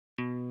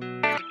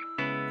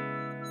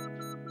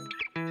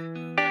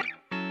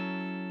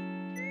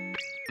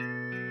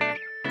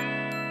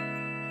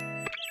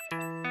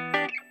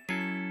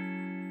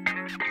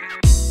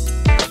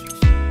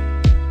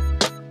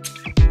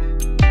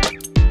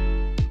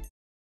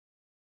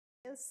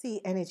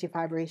See energy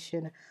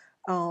vibration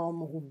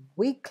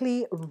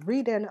weekly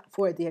reading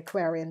for the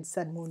Aquarian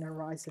Sun, Moon, and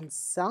Rising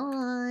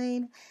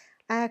sign.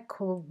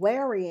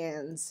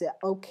 Aquarians,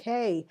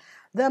 okay,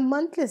 the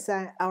monthlies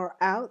are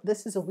out.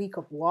 This is a week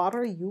of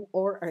water. You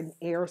are an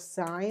air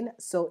sign,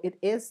 so it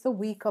is the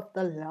week of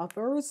the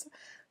lovers.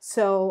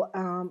 So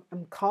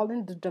I'm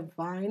calling the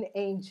divine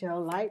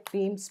angel light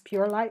beams,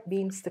 pure light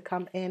beams, to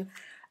come in,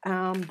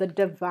 the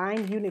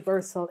divine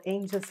universal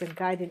angels and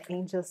guiding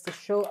angels to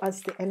show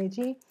us the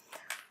energy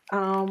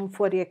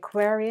for the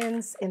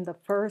Aquarians in the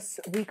first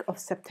week of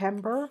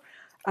September.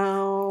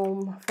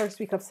 First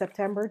week of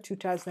September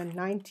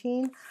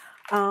 2019.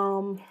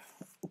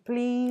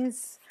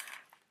 Please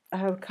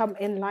come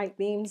in light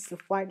beams,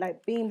 white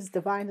light beams,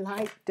 divine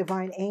light,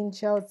 divine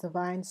angels,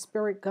 divine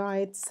spirit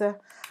guides.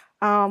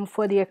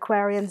 For the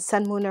Aquarian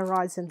Sun, Moon, and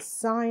Rising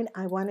sign,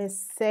 I want to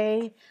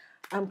say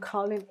I'm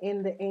calling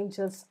in the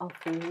angels of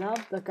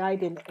love, the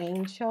guiding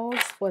angels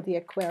for the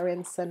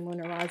Aquarian Sun, Moon,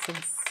 and Rising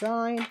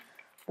sign,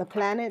 the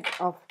planet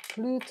of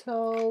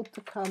Pluto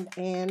to come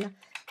in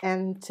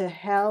and to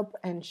help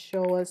and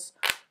show us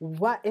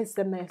what is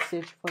the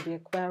message for the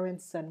Aquarian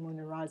Sun, Moon,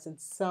 and Rising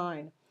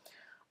sign.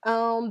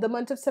 The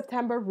month of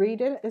September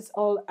reading is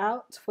all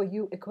out for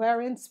you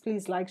Aquarians.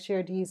 Please like,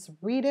 share these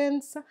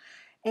readings,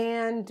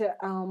 and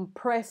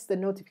press the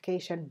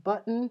notification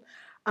button.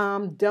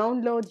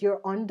 Download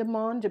your on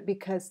demand,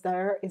 because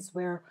there is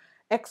where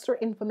extra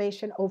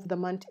information over the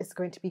month is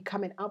going to be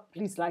coming up.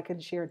 Please like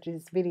and share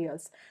these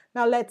videos.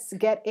 Now let's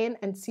get in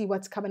and see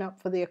what's coming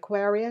up for the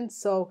Aquarians.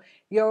 So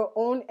your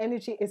own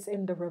energy is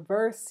in the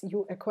reverse,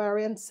 you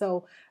Aquarians,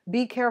 so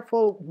be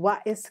careful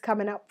what is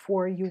coming up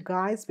for you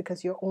guys,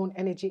 because your own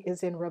energy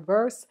is in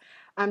reverse.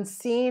 I'm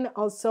seeing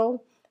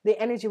also the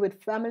energy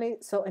with family,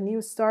 so a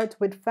new start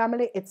with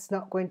family, it's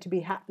not going to be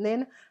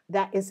happening.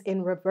 That is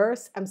in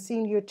reverse. I'm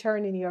seeing you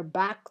turning your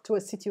back to a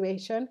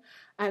situation,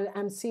 and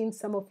I'm seeing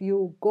some of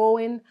you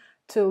going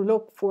to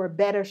look for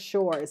better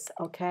shores.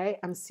 Okay,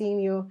 I'm seeing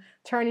you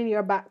turning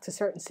your back to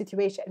certain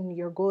situation and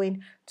you're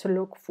going to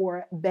look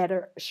for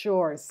better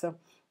shores. So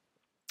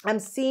I'm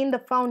seeing the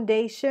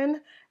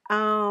foundation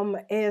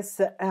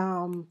is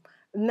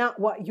not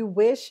what you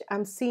wish.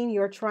 I'm seeing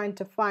you're trying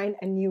to find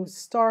a new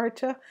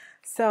start.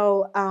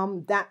 So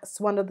that's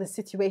one of the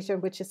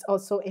situations which is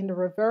also in the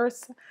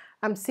reverse.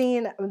 I'm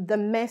seeing the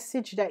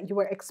message that you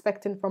were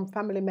expecting from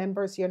family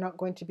members. You're not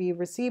going to be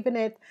receiving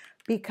it,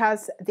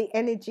 because the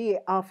energy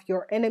of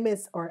your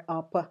enemies are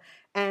up,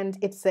 and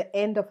it's the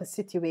end of a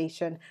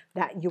situation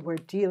that you were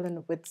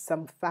dealing with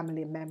some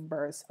family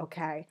members.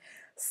 Okay,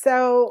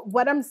 so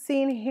what I'm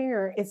seeing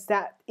here is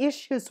that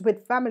issues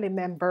with family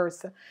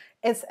members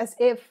is as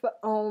if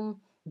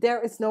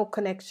there is no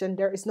connection,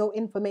 there is no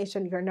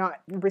information, you're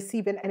not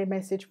receiving any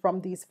message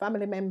from these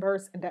family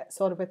members and that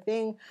sort of a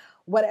thing.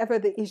 Whatever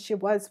the issue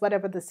was,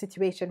 whatever the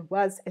situation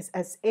was, is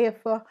as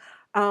if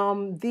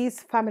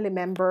these family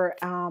members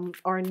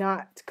are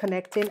not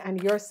connecting,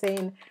 and you're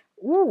saying,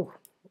 ooh,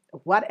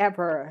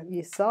 whatever,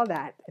 you saw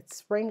that, it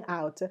spring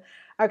out.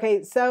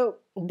 Okay, so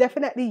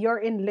definitely you're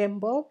in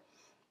limbo.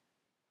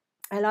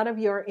 A lot of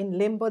you are in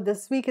limbo.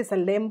 This week is a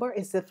limbo.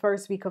 It's the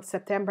first week of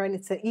September, and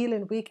it's a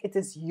healing week. It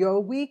is your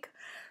week.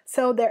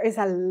 So there is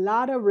a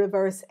lot of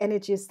reverse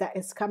energies that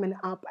is coming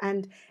up,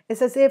 and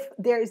it's as if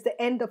there is the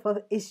end of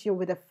an issue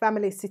with a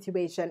family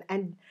situation,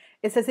 and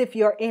it's as if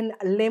you're in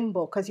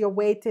limbo because you're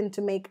waiting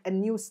to make a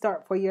new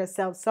start for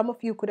yourself. Some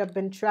of you could have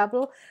been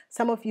travel,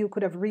 some of you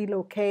could have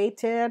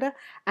relocated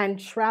and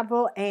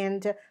travel,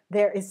 and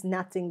there is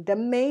nothing. The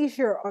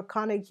major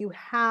arcana you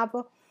have,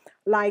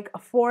 like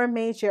 4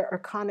 major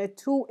arcana,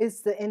 2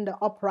 is in the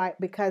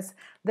upright, because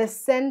the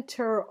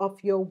center of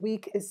your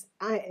week is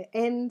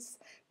ends,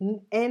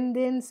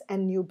 endings,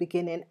 and new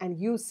beginning, and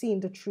you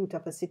seeing the truth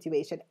of a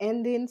situation.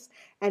 Endings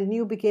and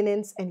new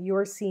beginnings, and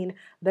you're seeing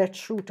the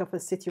truth of a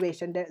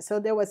situation. So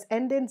there was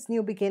endings,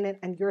 new beginning,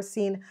 and you're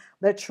seeing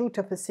the truth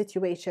of a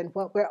situation.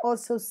 What we're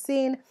also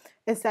seeing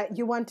is that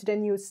you wanted a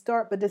new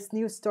start, but this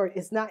new start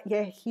is not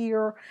yet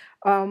here.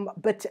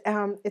 But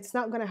it's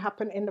not going to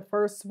happen in the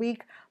first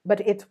week, but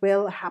it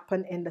will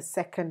happen in the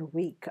second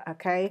week.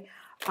 Okay,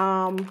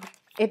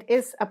 it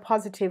is a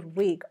positive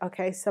week.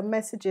 Okay, some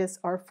messages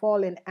are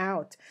falling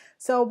out.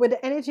 So with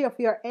the energy of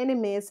your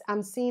enemies,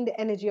 I'm seeing the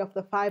energy of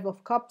the 5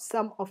 of Cups.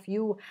 Some of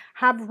you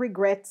have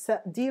regrets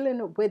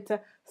dealing with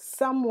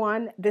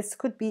someone. This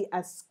could be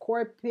a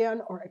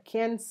Scorpion or a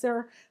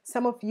Cancer.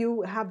 Some of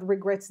you have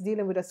regrets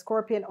dealing with a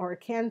Scorpion or a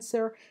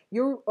Cancer.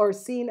 You are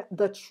seeing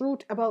the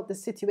truth about the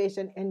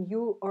situation, and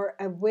you are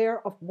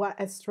aware of what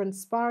has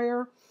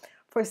transpired.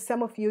 For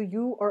some of you,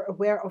 you are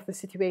aware of the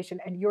situation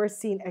and you're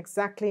seeing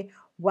exactly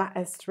what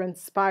has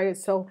transpired.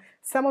 So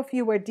some of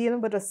you were dealing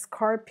with a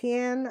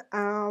Scorpion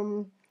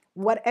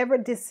whatever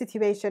this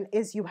situation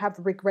is, you have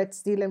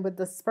regrets dealing with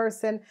this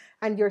person,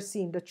 and you're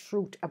seeing the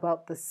truth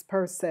about this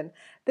person.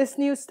 This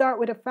new start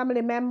with a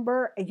family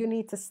member, you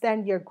need to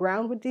stand your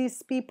ground with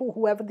these people,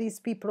 whoever these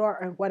people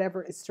are and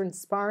whatever is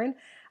transpiring.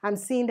 I'm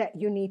seeing that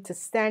you need to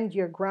stand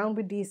your ground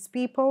with these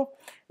people.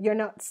 You're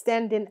not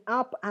standing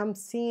up. I'm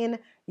seeing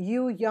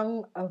you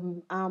young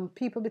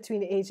people between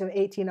the age of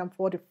 18 and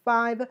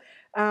 45.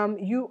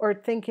 You are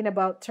thinking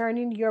about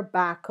turning your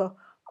back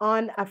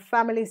on a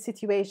family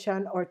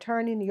situation or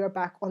turning your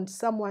back on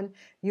someone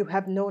you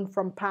have known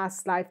from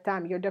past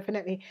lifetime. You're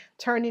definitely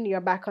turning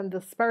your back on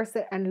this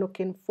person and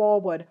looking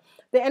forward.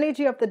 The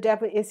energy of the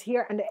devil is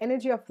here, and the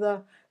energy of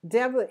the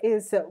devil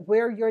is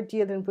where you're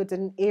dealing with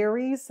an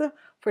Aries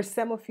for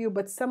some of you,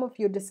 but some of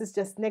you, this is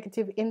just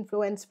negative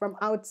influence from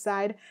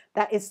outside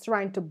that is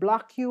trying to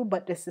block you,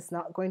 but this is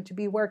not going to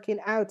be working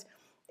out.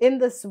 In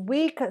this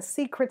week,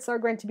 secrets are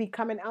going to be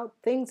coming out.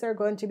 Things are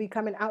going to be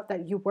coming out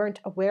that you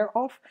weren't aware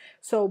of.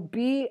 So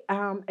be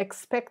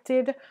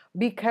expected,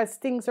 because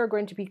things are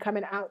going to be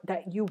coming out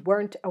that you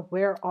weren't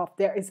aware of.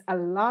 There is a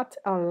lot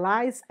of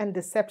lies and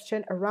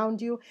deception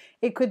around you.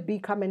 It could be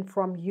coming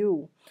from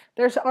you.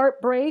 There's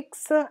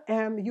heartbreaks.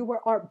 You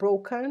were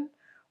heartbroken.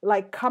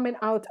 Like coming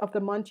out of the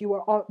month, you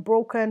were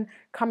broken.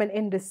 Coming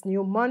in this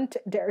new month,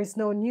 there is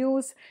no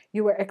news.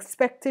 You were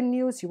expecting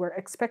news. You were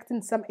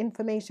expecting some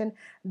information.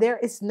 There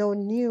is no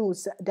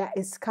news that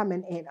is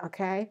coming in,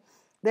 okay?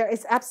 There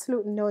is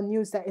absolutely no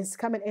news that is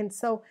coming in.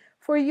 So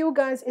for you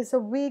guys, it's a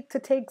week to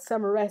take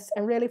some rest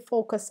and really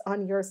focus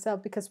on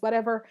yourself, because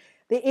whatever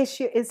the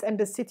issue is and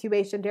the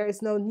situation, there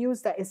is no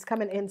news that is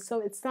coming in. So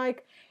it's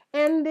like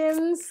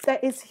endings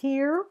that is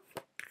here.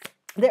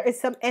 There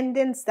is some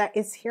endings that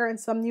is here and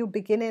some new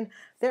beginning.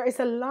 There is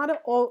a lot of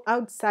all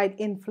outside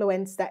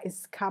influence that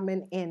is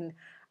coming in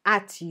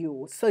at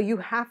you. So you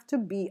have to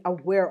be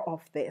aware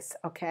of this,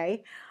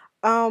 okay?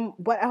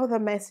 What other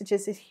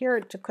messages is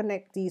here to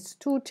connect these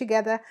two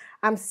together?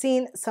 I'm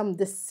seeing some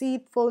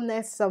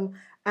deceitfulness, some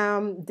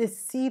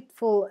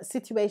deceitful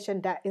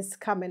situation that is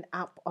coming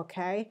up,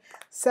 okay?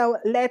 So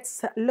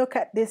let's look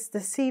at this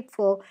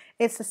deceitful.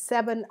 It's a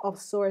 7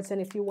 of Swords, and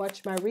if you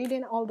watch my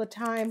reading all the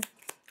time,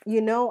 you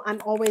know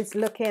I'm always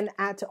looking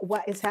at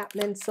what is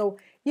happening. So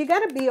you got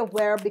to be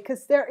aware,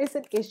 because there is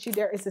an issue,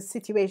 there is a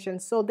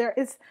situation. So there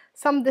is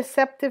some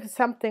deceptive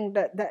something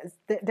that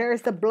there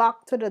is the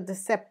block to the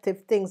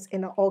deceptive things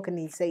in an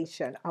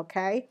organization,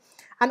 okay?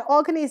 An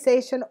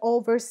organization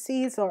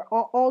overseas, or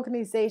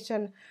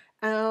organization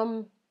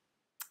not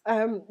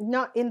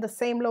in the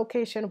same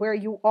location where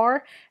you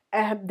are,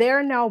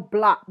 they're now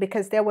blocked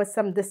because there was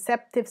some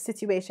deceptive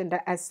situation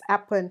that has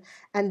happened,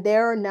 and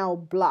they're now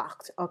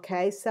blocked,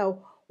 okay?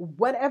 So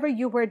whatever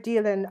you were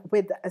dealing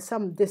with,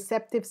 some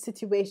deceptive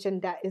situation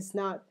that is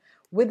not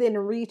within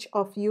reach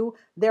of you,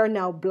 they're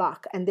now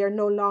blocked, and they're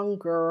no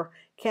longer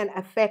can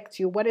affect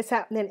you. What is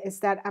happening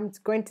is that I'm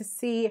going to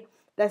see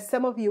that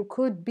some of you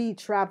could be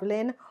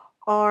traveling,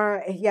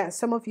 or yeah,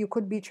 some of you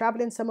could be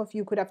traveling, some of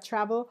you could have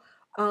traveled,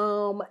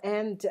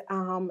 and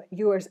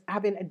you are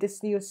having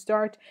this new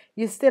start.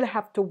 You still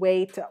have to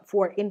wait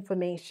for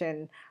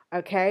information,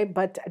 okay?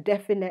 But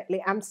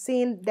definitely, I'm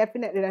seeing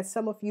definitely that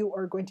some of you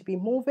are going to be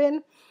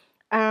moving.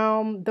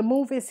 The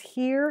move is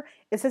here.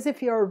 It's as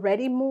if you're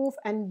already moved,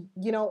 and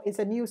you know it's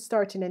a new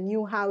start in a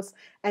new house,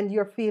 and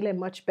you're feeling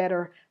much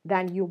better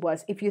than you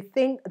was. If you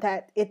think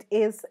that it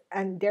is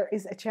and there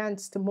is a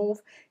chance to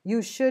move,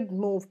 you should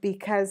move,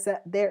 because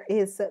there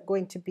is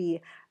going to be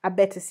a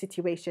better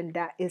situation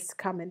that is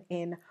coming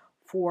in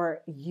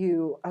for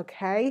you,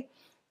 okay?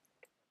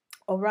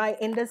 All right,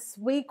 in this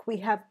week we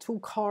have 2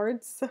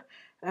 cards.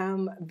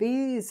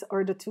 These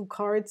are the 2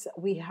 cards.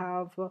 We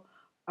have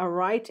a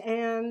right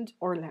hand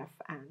or left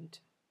hand.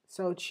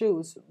 So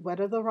choose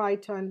whether the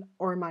right hand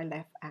or my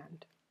left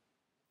hand.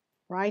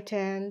 Right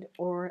hand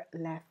or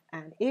left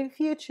hand. If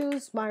you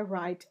choose my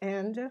right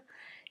hand,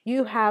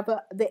 you have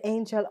the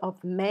angel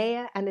of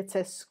Maya, and it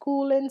says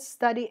schooling,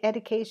 study,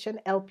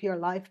 education, help your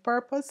life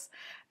purpose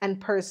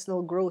and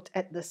personal growth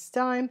at this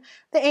time.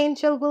 The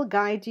angel will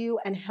guide you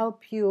and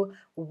help you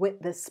with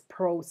this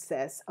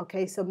process.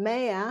 Okay, so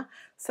Maya,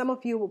 some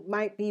of you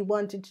might be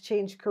wanting to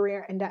change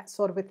career and that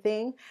sort of a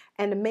thing.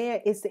 And Maya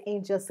is the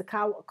angels to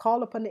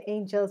call upon the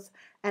angels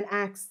and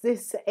ask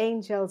this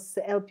angels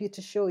to help you,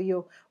 to show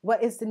you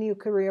what is the new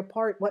career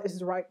part, what is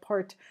the right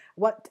part,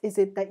 what is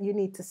it that you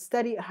need to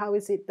study, how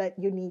is it that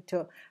you need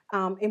to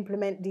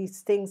implement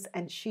these things,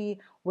 and she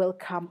will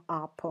come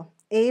up.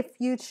 If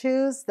you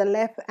choose the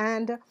left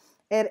hand,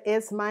 it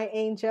is my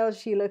angel.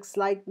 She looks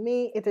like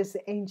me. It is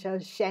the angel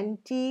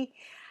Shanti.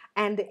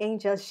 And the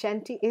angel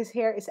Shanti is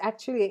here. It's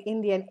actually an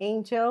Indian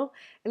angel.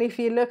 And if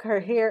you look,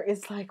 her hair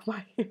is like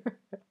my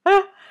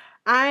hair.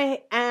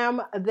 I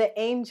am the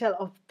angel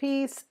of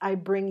peace. I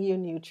bring you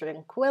new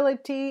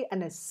tranquility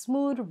and a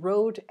smooth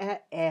road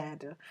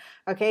ahead.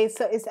 Okay,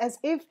 so it's as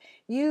if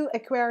you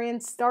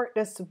Aquarians start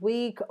this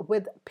week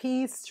with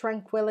peace,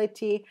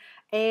 tranquility,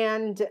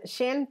 and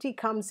Shanti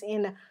comes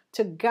in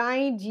to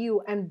guide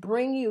you and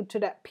bring you to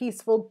that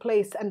peaceful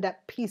place and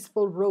that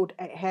peaceful road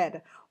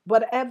ahead.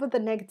 whatever the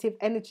negative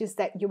energies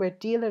that you are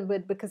dealing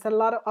with, because a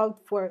lot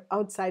of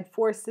outside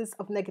forces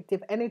of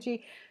negative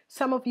energy.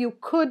 Some of you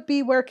could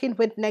be working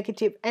with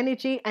negative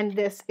energy, and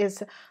this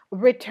is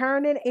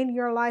returning in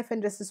your life.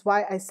 And this is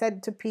why I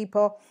said to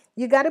people,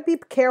 you got to be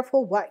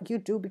careful what you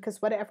do,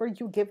 because whatever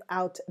you give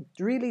out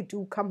really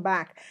do come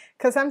back.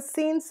 Because I'm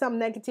seeing some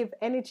negative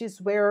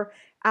energies where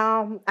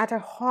at a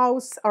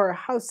house or a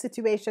house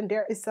situation,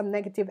 there is some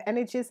negative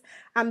energies.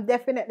 I'm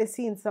definitely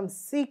seeing some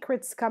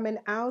secrets coming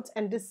out,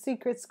 and the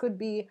secrets could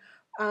be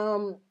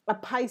a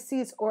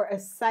Pisces or a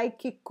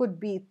psychic could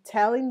be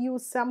telling you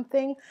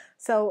something.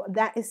 So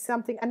that is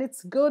something, and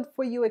it's good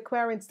for you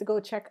Aquarians to go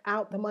check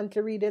out the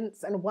monthly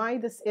readings. And why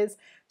this is,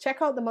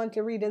 check out the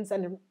monthly readings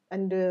and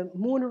the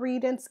moon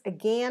readings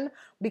again,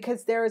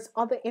 because there is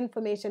other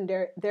information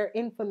there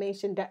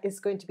information that is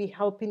going to be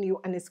helping you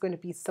and is going to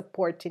be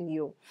supporting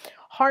you.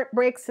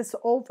 Heartbreaks is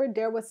over.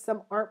 There was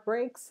some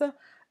heartbreaks.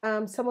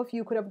 Some of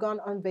you could have gone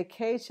on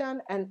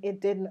vacation and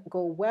it didn't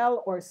go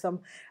well, or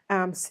some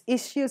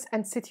issues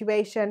and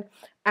situation,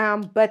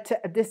 but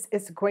this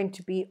is going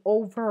to be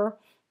over.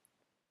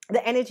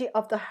 The energy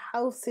of the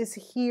house is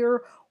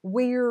here,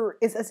 where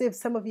it's as if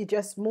some of you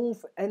just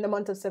move in the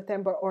month of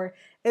September or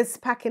is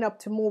packing up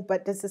to move,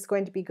 but this is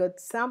going to be good.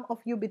 Some of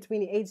you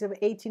between the age of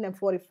 18 and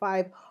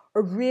 45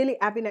 are really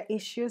having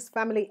issues,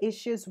 family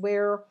issues,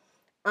 where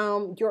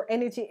your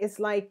energy is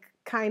like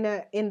kind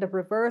of in the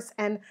reverse,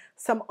 and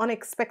some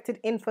unexpected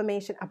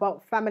information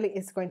about family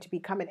is going to be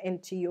coming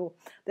into you.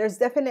 There's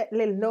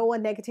definitely lower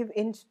negative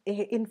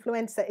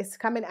influence that is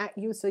coming at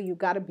you, so you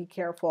got to be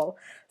careful.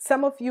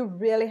 Some of you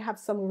really have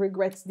some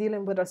regrets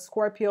dealing with a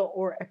Scorpio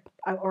or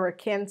a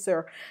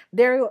Cancer.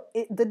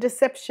 The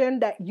deception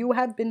that you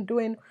have been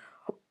doing,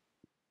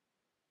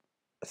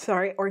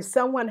 sorry, or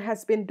someone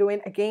has been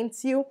doing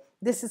against you,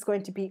 this is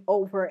going to be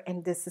over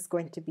and this is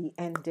going to be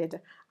ended.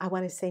 I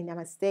want to say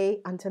namaste.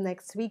 Until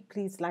next week,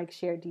 please like,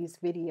 share these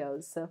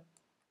videos.